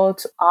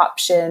difficult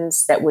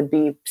options that would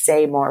be,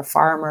 say, more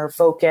farmer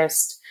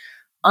focused,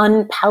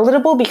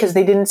 unpalatable because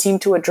they didn't seem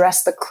to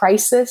address the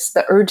crisis,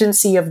 the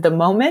urgency of the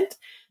moment.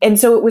 And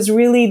so it was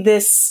really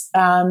this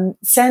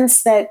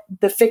sense that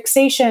the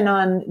fixation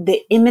on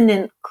the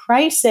imminent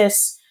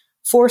crisis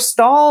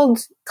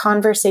forestalled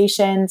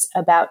conversations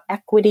about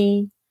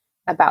equity,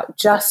 about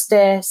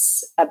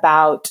justice,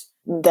 about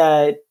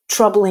the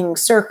troubling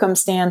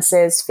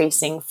circumstances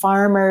facing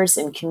farmers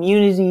and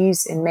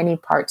communities in many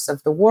parts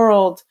of the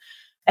world.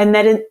 And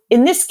that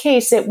in this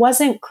case, it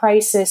wasn't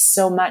crisis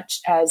so much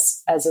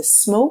as a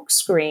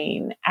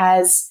smokescreen,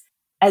 as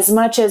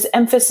much as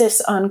emphasis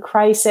on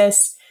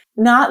crisis,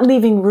 not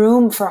leaving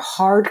room for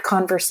hard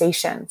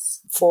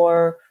conversations,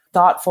 for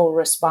thoughtful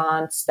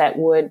response that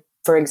would,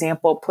 for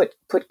example,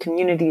 put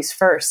communities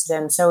first.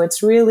 And so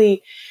it's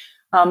really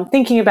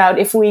thinking about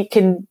if we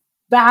can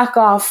back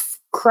off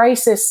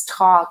crisis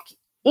talk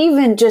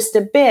even just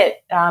a bit,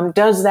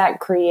 does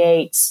that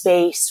create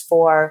space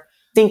for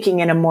thinking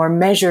in a more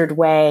measured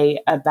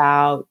way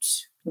about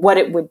what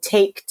it would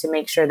take to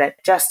make sure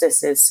that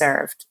justice is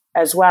served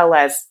as well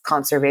as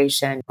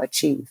conservation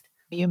achieved?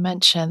 You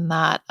mentioned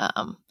that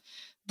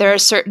there are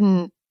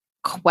certain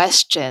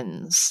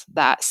questions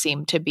that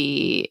seem to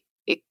be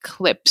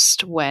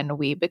eclipsed when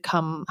we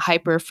become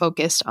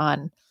hyper-focused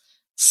on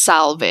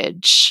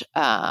salvage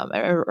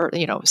or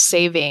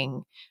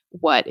saving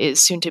what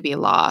is soon to be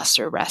lost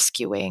or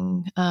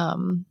rescuing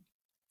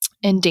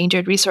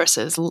endangered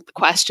resources.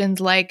 Questions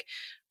like,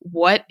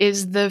 what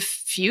is the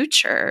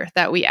future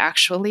that we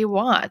actually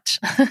want?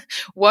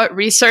 What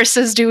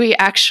resources do we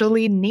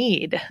actually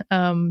need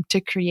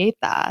to create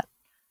that?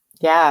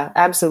 Yeah,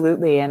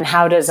 absolutely. And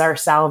how does our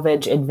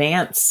salvage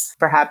advance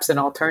perhaps an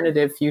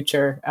alternative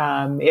future?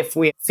 If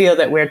we feel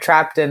that we're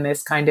trapped in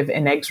this kind of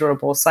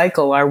inexorable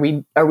cycle, are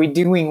we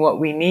doing what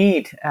we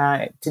need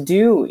to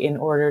do in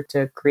order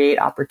to create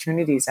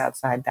opportunities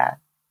outside that?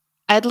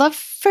 I'd love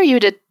for you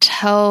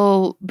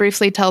to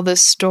briefly tell the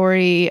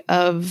story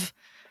of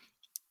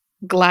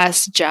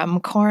glass gem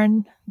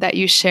corn that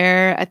you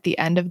share at the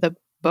end of the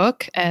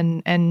book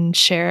and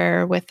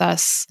share with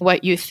us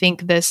what you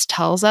think this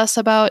tells us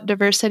about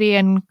diversity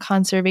and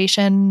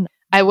conservation.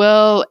 I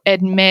will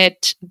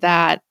admit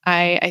that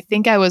I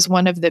think I was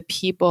one of the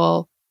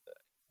people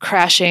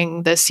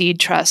crashing the Seed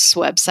Trust's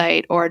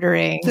website,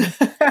 ordering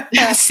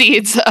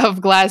seeds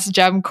of glass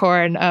gem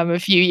corn a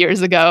few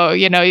years ago.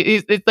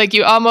 It's like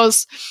you're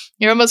almost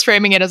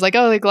framing it as like,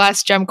 oh, the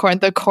glass gem corn,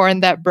 the corn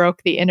that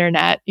broke the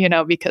internet,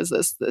 because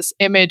this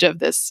image of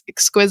this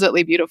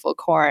exquisitely beautiful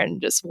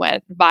corn just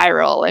went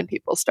viral and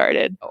people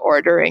started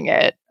ordering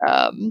it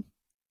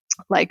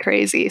like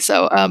crazy.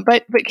 So,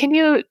 but can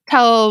you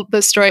tell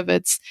the story of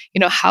its,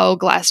 how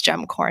glass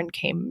gem corn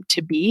came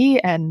to be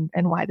and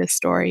why this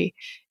story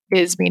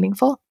is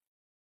meaningful?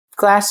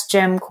 Glass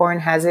gem corn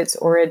has its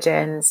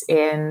origins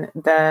in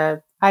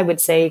the, I would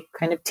say,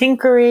 kind of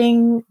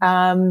tinkering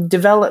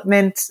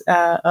development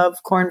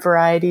of corn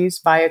varieties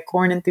by a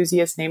corn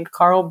enthusiast named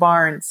Carl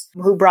Barnes,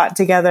 who brought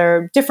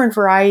together different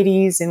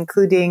varieties,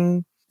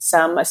 including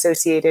some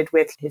associated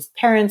with his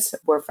parents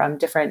were from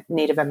different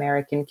Native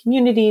American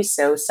communities,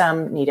 so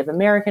some Native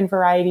American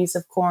varieties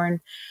of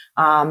corn.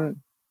 And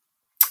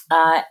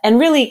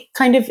really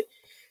kind of,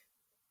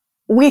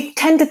 we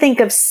tend to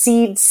think of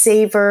seed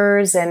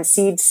savers and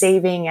seed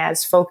saving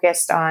as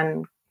focused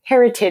on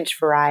heritage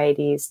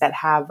varieties that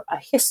have a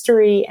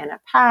history and a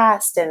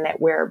past, and that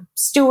we're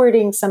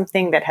stewarding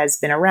something that has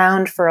been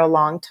around for a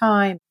long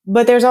time.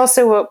 But there's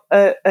also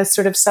a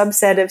sort of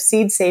subset of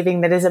seed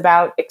saving that is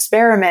about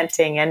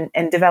experimenting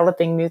and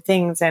developing new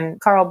things.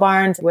 And Carl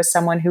Barnes was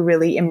someone who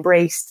really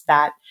embraced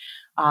that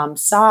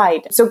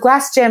side. So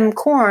glass gem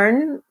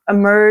corn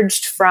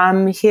emerged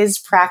from his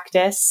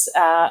practice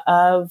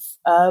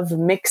of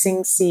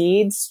mixing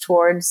seeds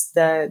towards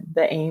the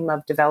aim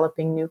of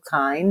developing new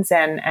kinds.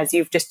 And as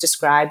you've just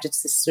described,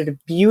 it's this sort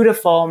of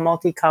beautiful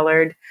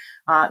multicolored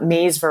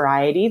maize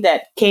variety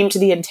that came to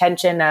the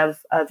attention of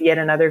yet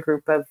another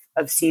group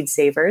of seed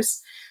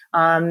savers,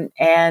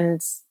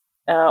 and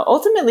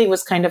ultimately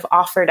was kind of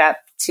offered up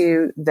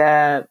to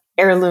the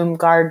heirloom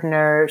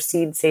gardener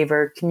seed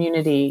saver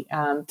community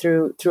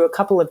through a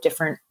couple of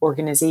different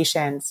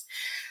organizations.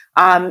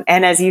 And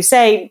as you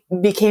say,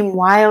 became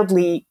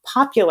wildly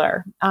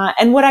popular.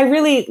 And what I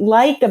really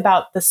like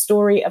about the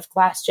story of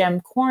glass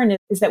gem corn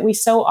is that we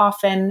so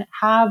often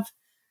have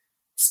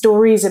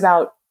stories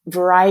about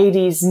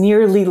varieties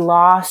nearly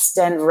lost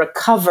and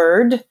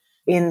recovered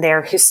in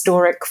their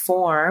historic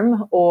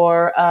form,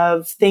 or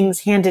of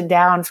things handed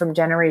down from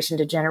generation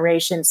to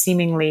generation,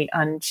 seemingly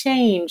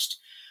unchanged.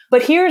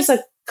 But here's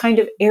a kind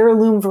of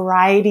heirloom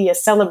variety, a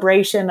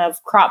celebration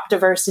of crop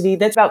diversity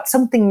that's about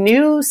something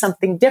new,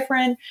 something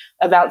different,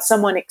 about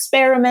someone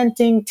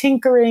experimenting,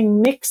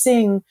 tinkering,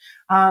 mixing,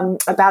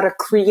 about a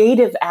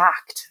creative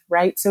act,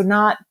 right? So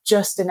not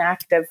just an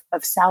act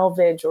of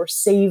salvage or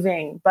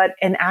saving, but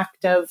an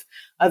act of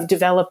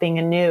developing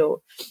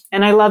anew.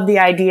 And I love the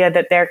idea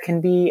that there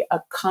can be a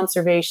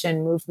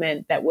conservation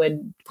movement that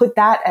would put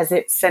that as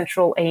its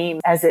central aim,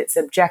 as its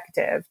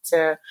objective,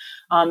 to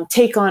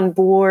take on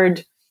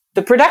board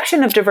the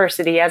production of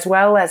diversity as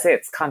well as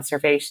its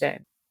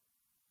conservation.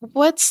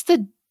 What's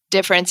the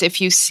difference,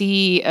 if you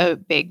see a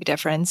big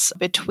difference,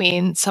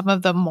 between some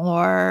of the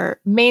more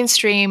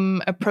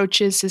mainstream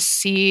approaches to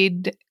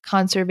seed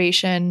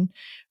conservation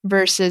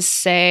versus,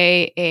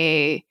 say,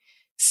 a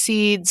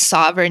seed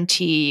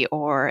sovereignty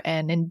or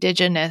an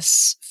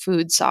indigenous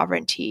food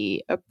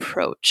sovereignty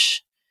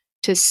approach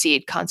to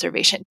seed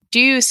conservation? Do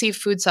you see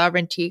food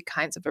sovereignty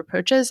kinds of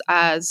approaches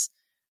as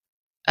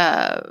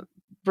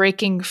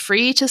breaking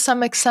free to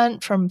some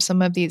extent from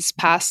some of these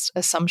past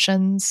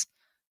assumptions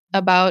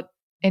about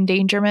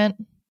endangerment?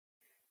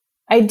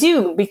 I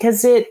do,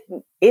 because it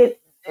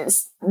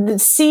the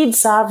seed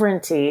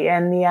sovereignty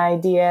and the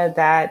idea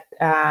that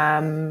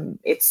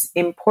it's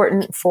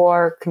important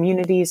for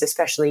communities,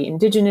 especially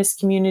indigenous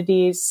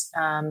communities,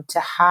 to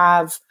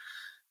have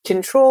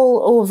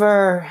control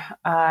over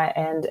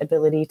and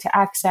ability to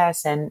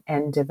access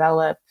and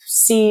develop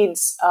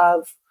seeds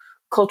of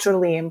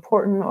culturally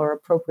important or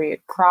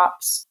appropriate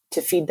crops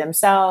to feed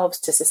themselves,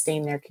 to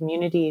sustain their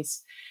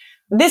communities.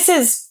 This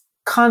is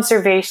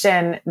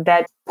conservation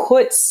that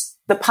puts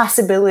the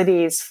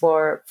possibilities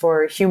for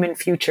human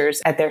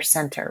futures at their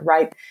center,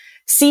 right?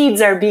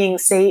 Seeds are being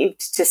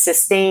saved to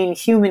sustain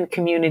human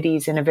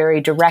communities in a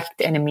very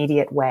direct and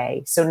immediate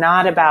way. So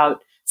not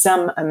about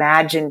some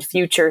imagined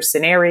future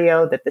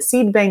scenario that the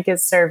seed bank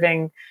is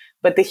serving,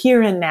 but the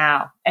here and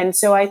now. And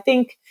so I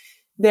think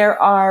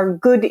there are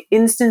good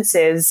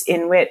instances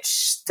in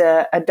which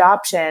the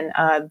adoption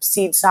of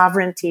seed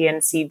sovereignty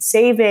and seed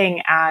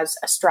saving as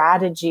a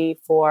strategy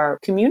for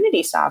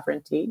community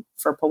sovereignty,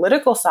 for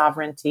political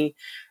sovereignty,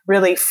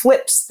 really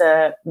flips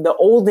the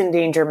old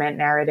endangerment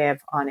narrative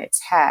on its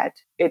head.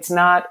 It's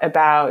not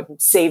about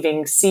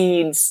saving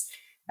seeds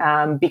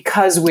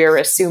because we're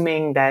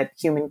assuming that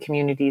human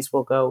communities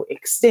will go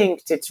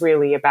extinct. It's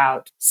really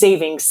about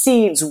saving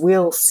seeds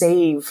will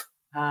save,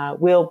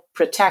 will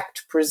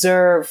protect,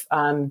 preserve,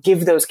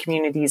 give those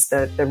communities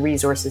the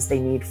resources they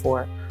need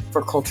for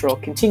cultural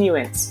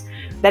continuance.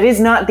 That is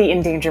not the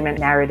endangerment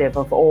narrative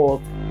of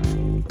old.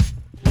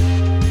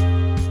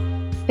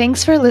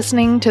 Thanks for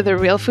listening to the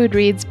Real Food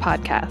Reads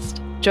podcast.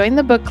 Join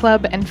the book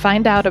club and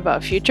find out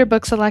about future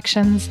book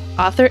selections,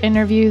 author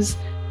interviews,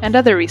 and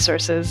other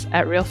resources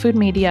at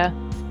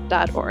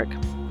realfoodmedia.org.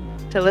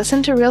 To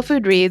listen to Real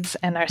Food Reads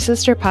and our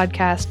sister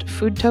podcast,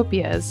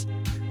 Foodtopias,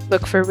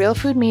 look for Real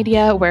Food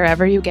Media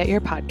wherever you get your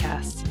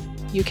podcasts.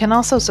 You can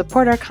also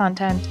support our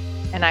content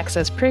and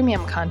access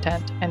premium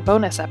content and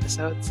bonus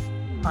episodes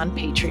on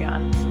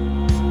Patreon.